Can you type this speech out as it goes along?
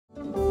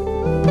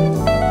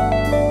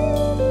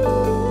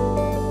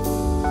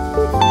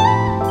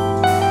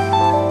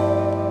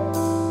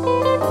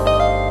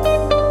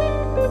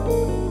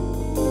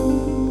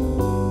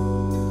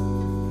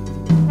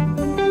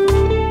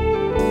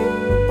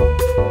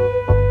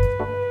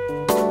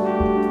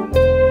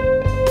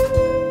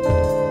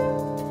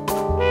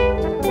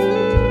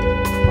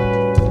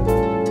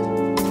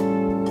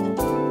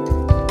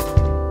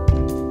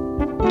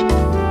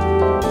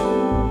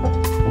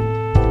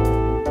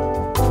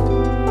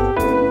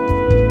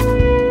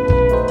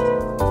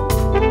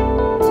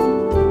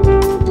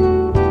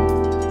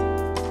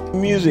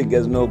Music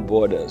has no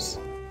borders.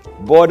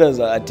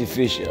 Borders are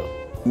artificial.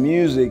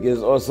 Music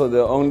is also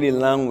the only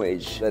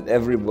language that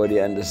everybody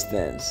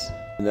understands,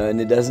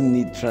 and it doesn't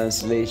need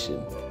translation.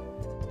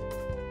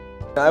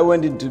 I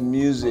went into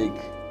music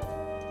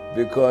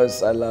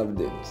because I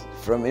loved it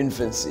from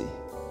infancy.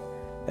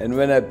 And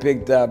when I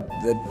picked up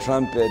the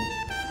trumpet,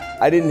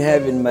 I didn't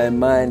have in my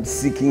mind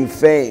seeking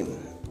fame,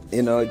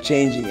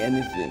 changing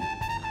anything.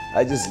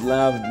 I just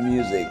loved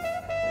music.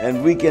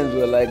 And weekends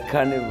were like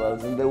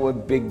carnivals, and there were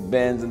big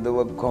bands, and there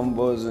were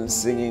combos and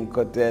singing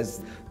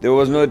quartets. There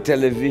was no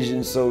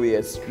television, so we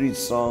had street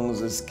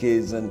songs as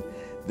kids. And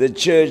the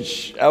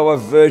church, our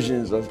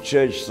versions of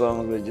church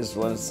songs were just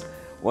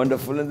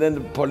wonderful. And then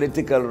the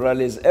political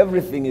rallies,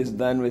 everything is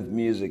done with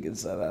music in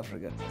South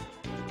Africa.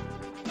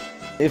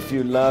 If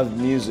you love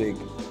music,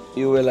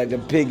 you were like a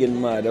pig in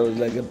mud. I was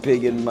like a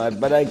pig in mud.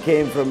 But I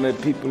came from a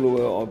people who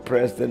were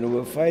oppressed and who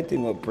were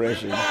fighting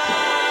oppression.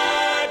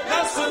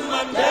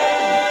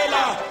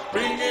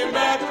 Bring him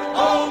back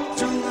home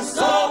to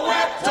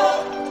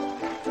Soweto.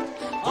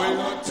 I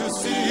want to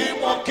see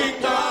him walking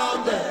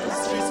down the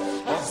streets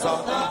of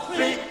South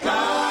Africa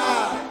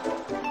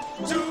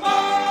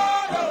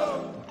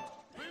tomorrow.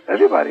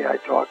 Everybody I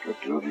talked to,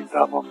 including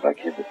Thabo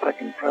Mbeki, the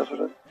second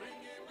president,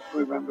 who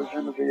remembers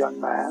him as a young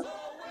man,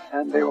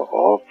 and they were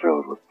all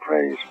filled with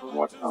praise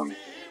for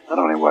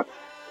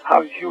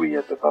how Huey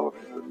had developed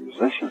as a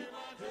musician,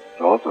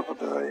 but also for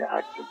the very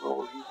active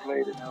role he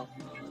played in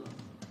helping to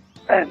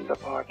end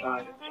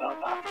apartheid in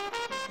South Africa.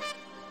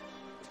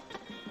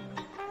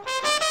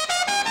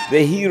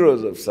 The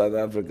heroes of South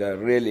Africa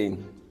really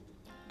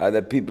are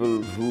the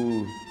people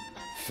who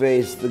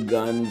faced the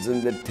guns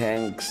and the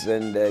tanks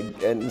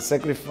and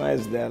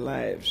sacrificed their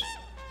lives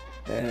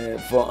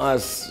for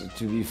us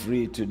to be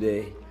free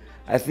today.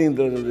 I think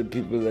those are the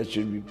people that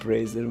should be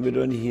praised, and we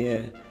don't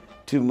hear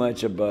too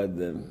much about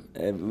them.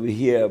 We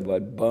hear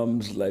about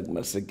bums like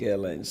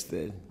Masekela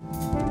instead.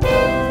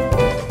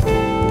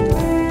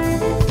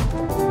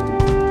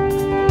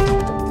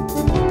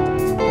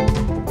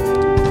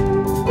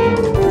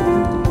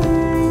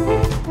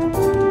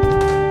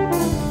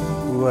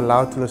 We were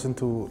allowed to listen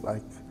to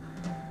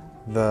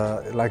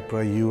like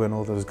Bro You and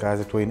all those guys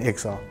that were in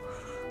exile.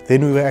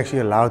 Then we were actually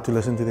allowed to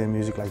listen to their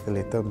music, like the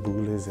Letta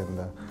Mbules and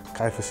the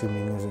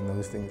Kaifasimingas and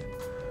those things.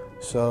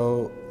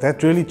 So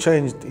that really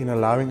changed in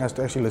allowing us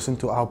to actually listen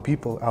to our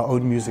people, our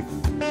own music.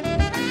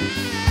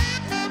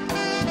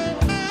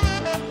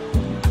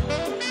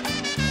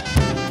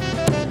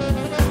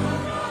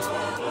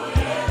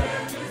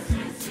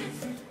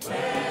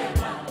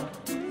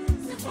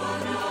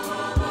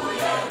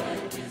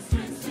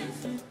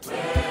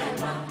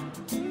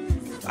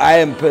 I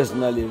am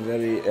personally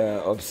very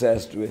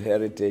obsessed with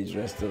heritage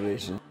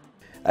restoration.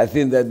 I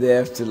think that they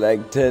have to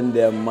turn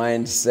their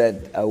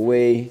mindset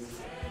away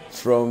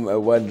from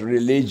what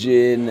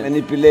religion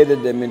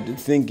manipulated them into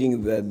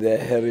thinking that their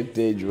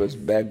heritage was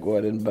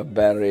backward and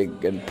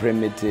barbaric and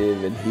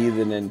primitive and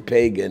heathen and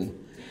pagan.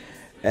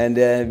 And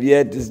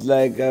yet it's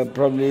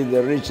probably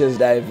the richest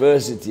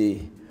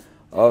diversity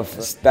of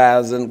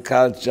styles and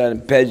culture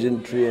and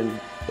pageantry. And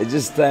it's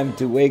just time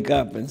to wake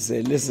up and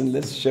say, listen,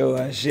 let's show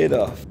our shit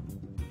off.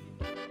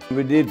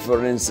 We did,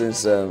 for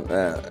instance,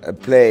 a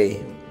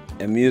play,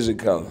 a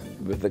musical,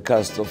 with a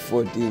cast of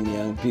 14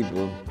 young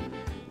people.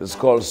 It's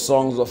called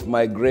Songs of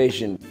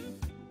Migration.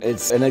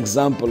 It's an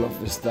example of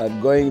the start,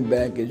 going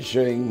back and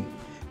showing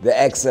the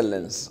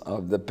excellence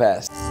of the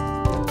past.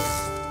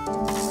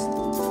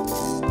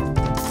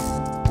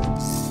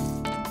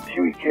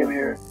 Huey came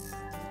here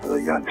as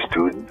a young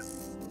student,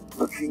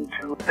 looking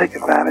to take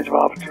advantage of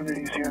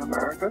opportunities here in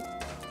America,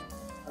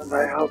 and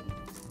I helped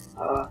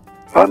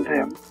fund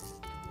him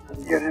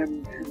and get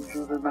him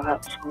into the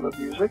Manhattan School of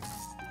Music.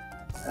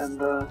 And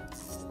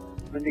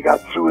when he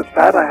got through with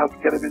that, I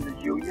helped get him into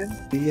Union.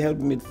 He helped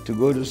me to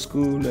go to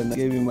school and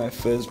gave me my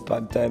first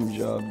part-time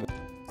job.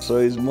 So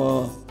he's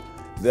more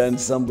than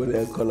somebody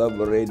I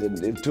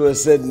collaborated. To a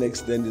certain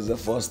extent, he's a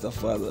foster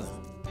father.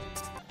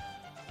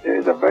 There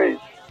is a very,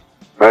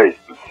 very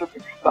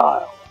specific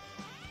style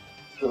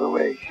to the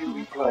way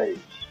Huey plays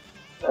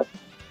that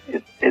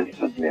is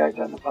instantly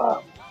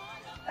identifiable.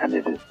 And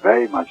it is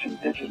very much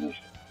indigenous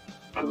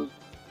to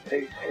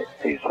a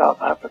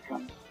South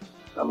African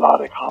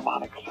melodic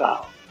harmonic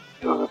sound.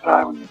 There was a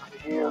time when you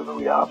could hear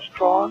Louis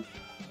Armstrong,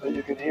 or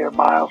you could hear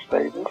Miles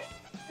Davis.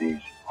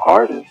 These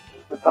artists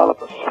develop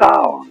a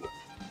sound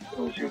that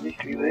was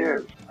uniquely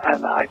theirs.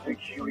 And I think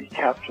Huey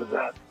captured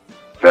that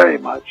very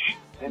much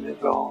in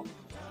his own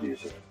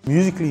music.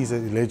 Musically, he's a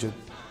legend.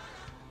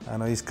 I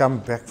know he's come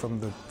back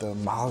from the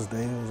Miles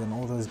Davis and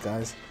all those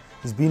guys.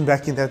 He's been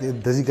back in that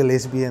Dizzy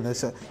Gillespie, and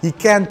he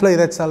can play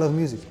that style of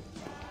music.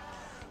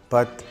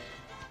 But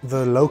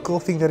the local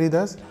thing that he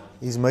does,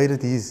 he's made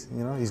it his.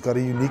 He's got a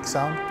unique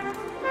sound.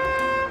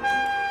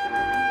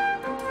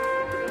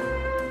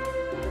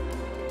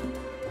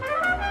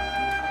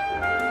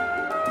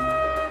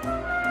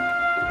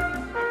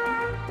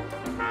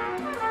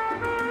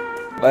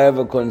 I have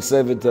a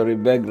conservatory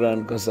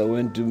background because I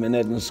went to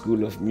Manhattan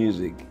School of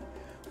Music,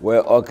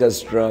 where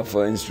orchestra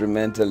for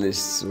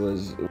instrumentalists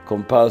was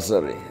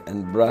compulsory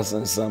and brass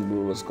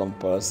ensemble was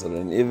compulsory,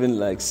 and even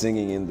like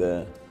singing in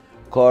the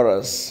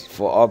chorus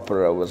for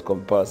opera was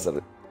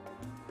compulsory.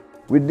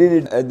 We did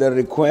it at the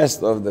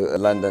request of the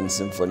London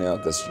Symphony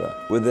Orchestra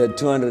with a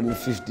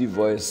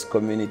 250-voice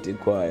community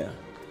choir.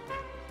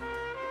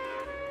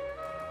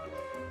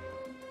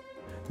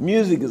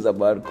 Music is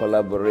about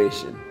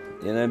collaboration.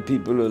 You know,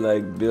 people who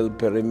like build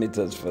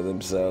perimeters for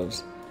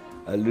themselves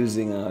are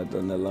losing out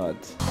on a lot.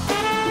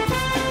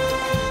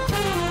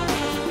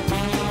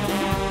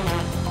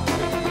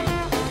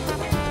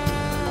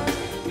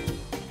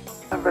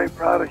 I'm very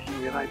proud of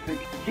Hugh, and I think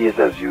he is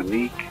as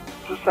unique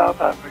to South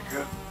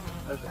Africa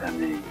as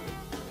any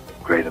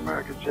great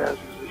American jazz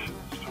musician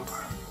is to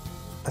America.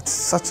 It's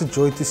such a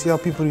joy to see how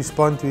people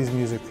respond to his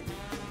music.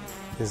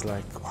 It's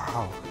like,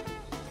 wow,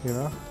 you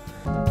know?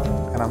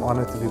 And I'm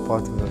honored to be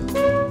part of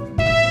it.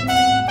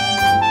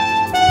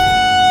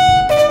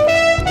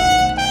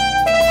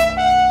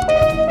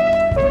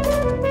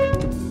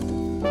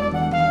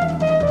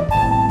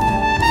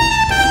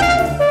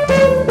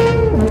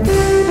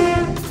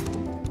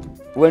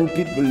 When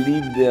people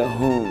leave their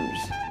homes,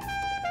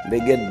 they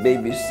get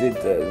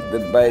babysitters,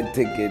 they buy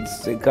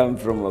tickets, they come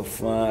from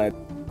afar.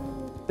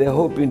 They're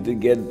hoping to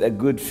get a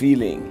good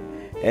feeling,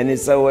 and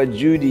it's our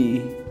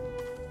duty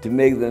to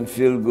make them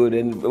feel good.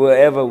 And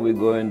wherever we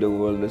go in the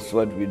world, that's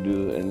what we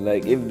do. And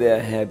like, if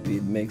they're happy,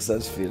 it makes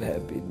us feel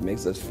happy, it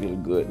makes us feel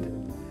good.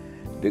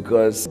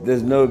 Because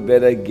there's no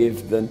better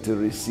gift than to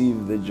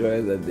receive the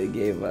joy that they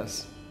gave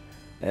us.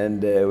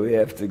 And we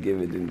have to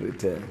give it in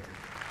return.